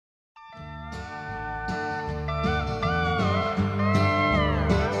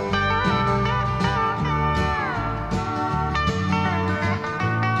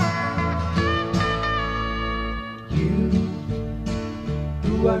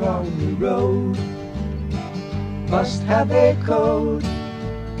are on the road must have a code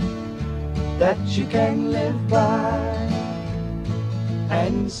that you can live by,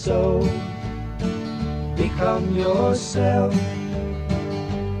 and so become yourself,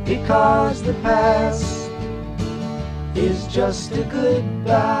 because the past is just a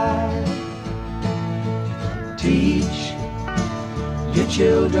goodbye. Teach your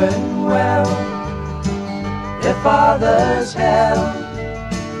children well, their father's hell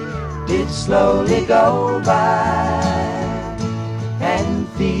did slowly go by, and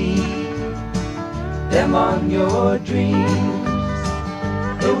feed them on your dreams,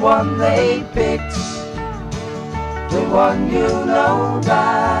 the one they picked, the one you know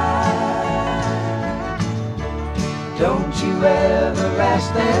by. Don't you ever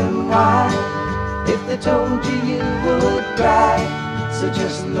ask them why, if they told you you would cry. So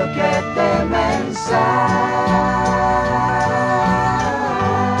just look at them and sigh,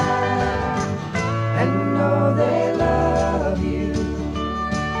 and know they love you.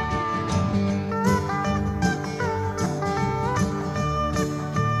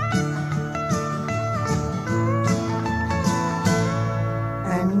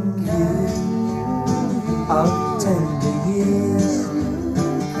 And you of tender years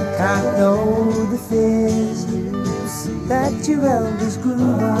can't know the fears that your elders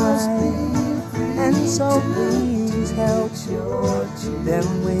grew by, and so please help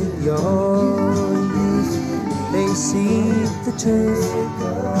them with your youth. They see the truth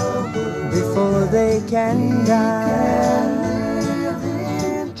before they can die.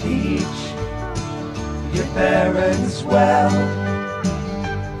 Teach your parents well,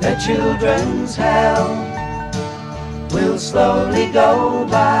 their children's hell will slowly go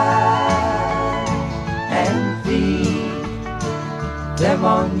by, and feed them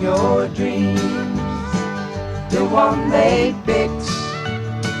on your dreams, the one they picked,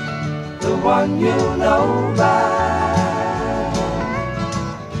 the one you know by.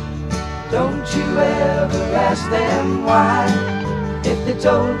 Don't you ever ask them why, if they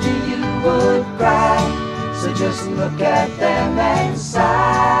told you you would cry. So just look at them and sigh,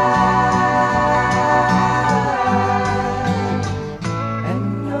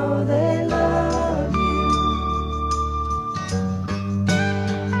 and know they love you.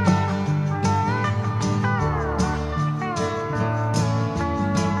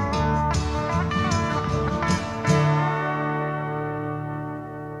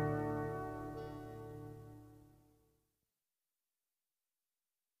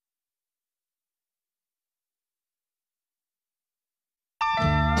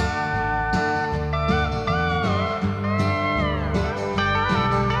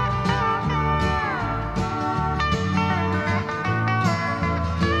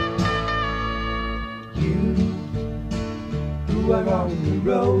 Who are on the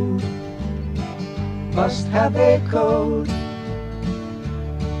road must have a code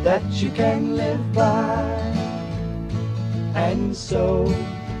that you can live by, and so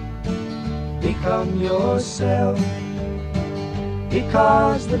become yourself,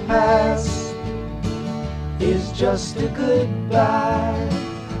 because the past is just a goodbye.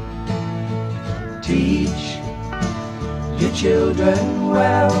 Teach your children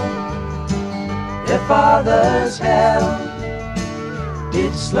well, their father's hell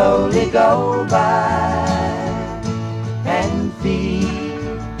did slowly go by, and feed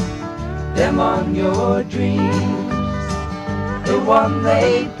them on your dreams, the one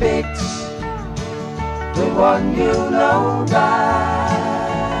they picked, the one you know by.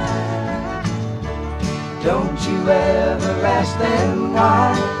 Don't you ever ask them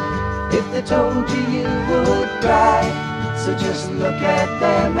why, if they told you you would cry. So just look at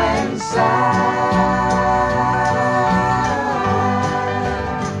them and sigh,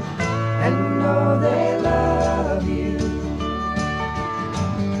 and know they love you.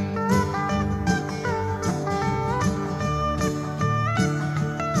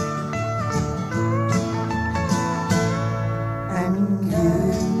 And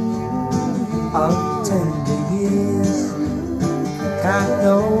you of tender years can't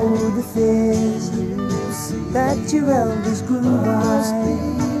know the fears that your elders grew by,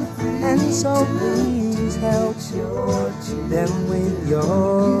 and so please help them with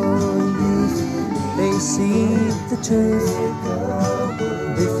your youth. They see the truth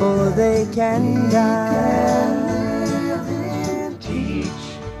before they can die.